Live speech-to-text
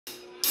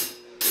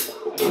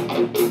This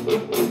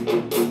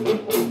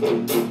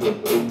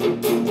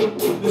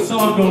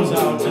song goes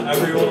out to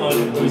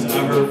everyone who's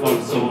ever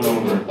fucked someone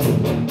over.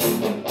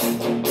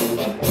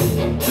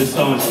 This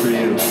song is for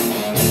you.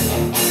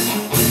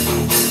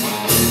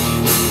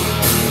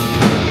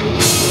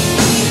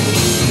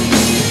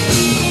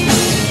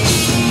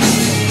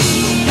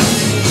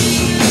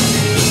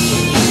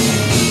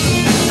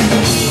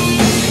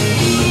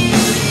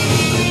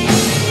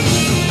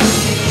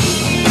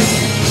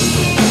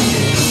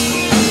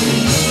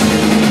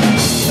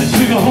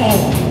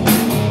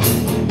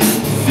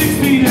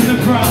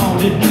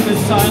 And in the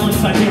silence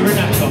I hear an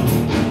echo,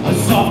 a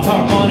soft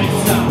harmonic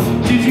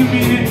sound. Did you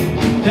mean it?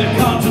 That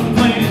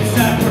contemplated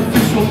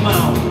sacrificial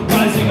mound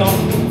rising up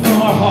from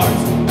our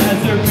hearts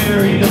as they're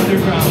buried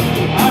underground.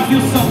 I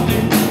feel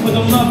something, but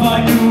the love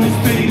I knew is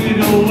faded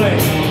away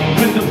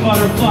with the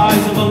butterflies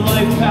of a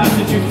life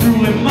passage you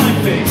threw in my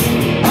face.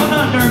 I'm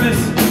not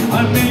nervous,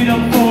 I made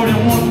up for it in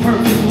one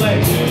perfect way.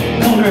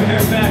 Pulled her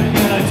hair back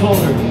and I told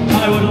her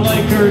I would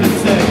like her to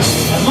say,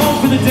 I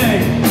long for the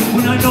day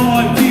when I know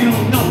I feel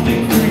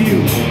nothing for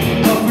you.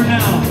 But for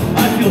now,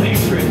 I feel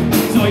hatred,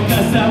 so I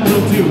guess that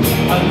will do.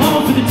 I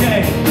long for the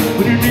day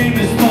when your name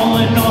is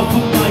falling off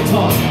of my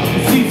tongue.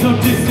 It seems so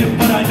distant,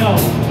 but I know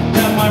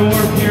that my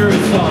work here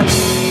is done.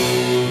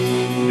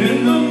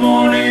 In the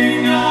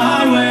morning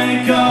I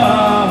wake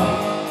up,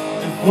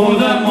 and for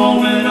that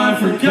moment I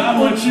forgot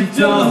what you've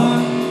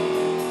done.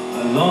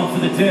 I long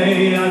for the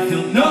day I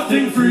feel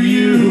nothing for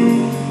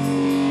you.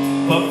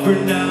 But for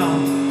now,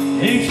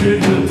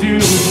 hatred will do.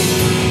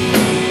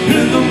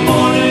 In the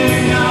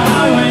morning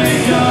I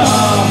wake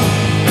up,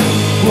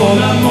 for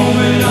that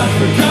moment I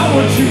forgot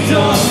what you've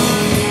done.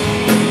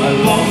 I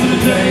long for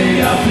the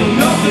day I feel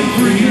nothing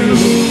for you.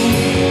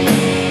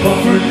 But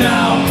for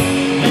now,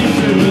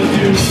 hatred will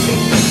do.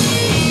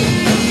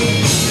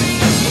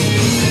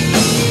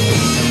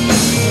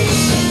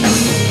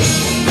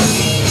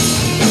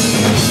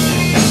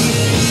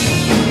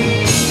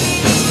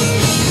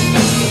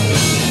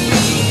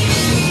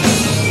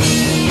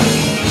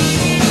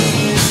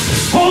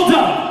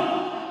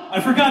 I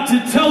forgot to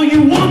tell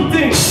you one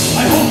thing.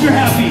 I hope you're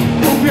happy,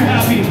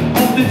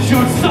 hope that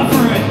you're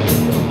suffering.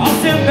 I'll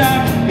stand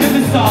back in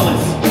the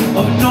solace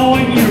of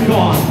knowing you're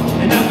gone,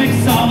 an epic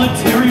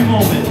solitary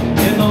moment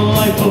in the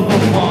life of a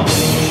pawn.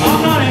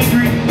 I'm not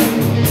angry,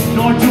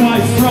 nor do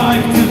I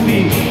strive to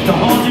be. The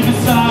haunting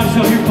massage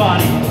of your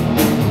body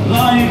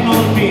lying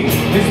on me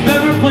is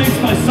better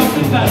replaced by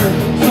something better,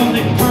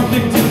 something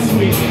perfect and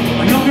sweet.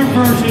 A younger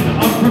version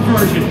of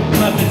perversion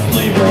left its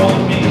flavor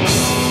on me.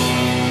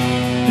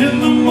 In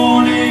the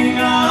morning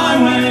I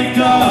wake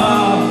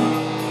up,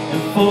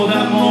 and for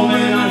that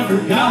moment I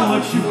forgot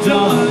what you've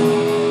done.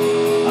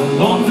 I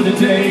long for the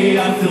day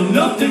I feel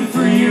nothing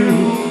for you.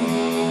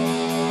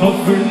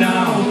 But for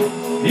now,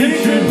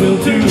 hatred will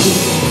do.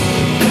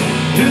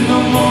 In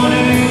the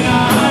morning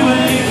I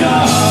wake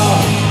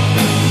up,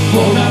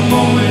 for that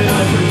moment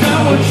I forgot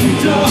what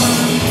you've done.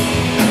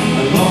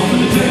 I long for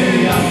the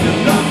day I feel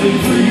nothing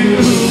for you.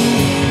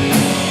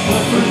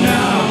 But for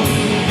now,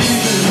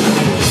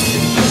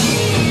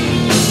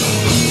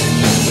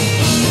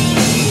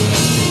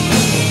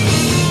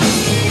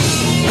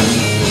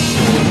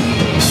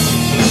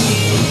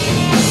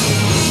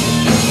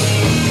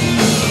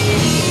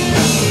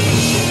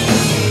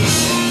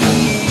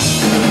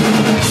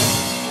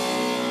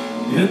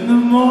 in the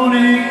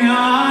morning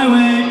I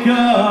wake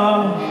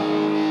up,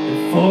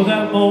 and for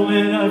that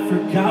moment I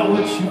forgot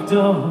what you've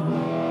done.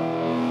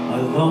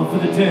 I long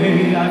for the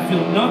day I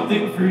feel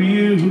nothing for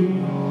you.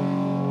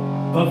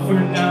 But for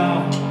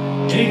now,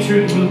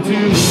 hatred will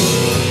do.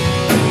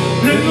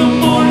 In the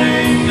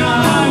morning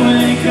I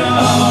wake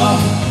up,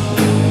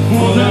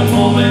 for that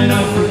moment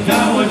I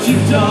forgot what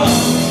you've done.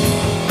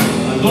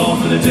 I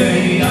long for the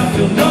day I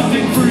feel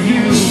nothing for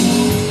you.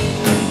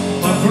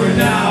 But for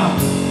now,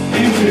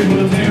 hatred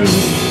will do.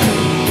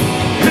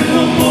 In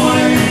the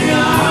morning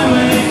I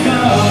wake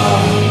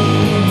up,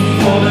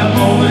 for that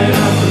moment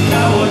I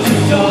forgot what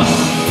you've done.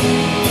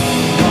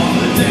 On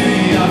the day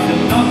I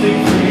feel nothing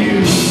for you.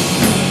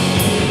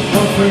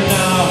 But for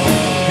now,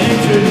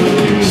 hatred will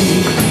do.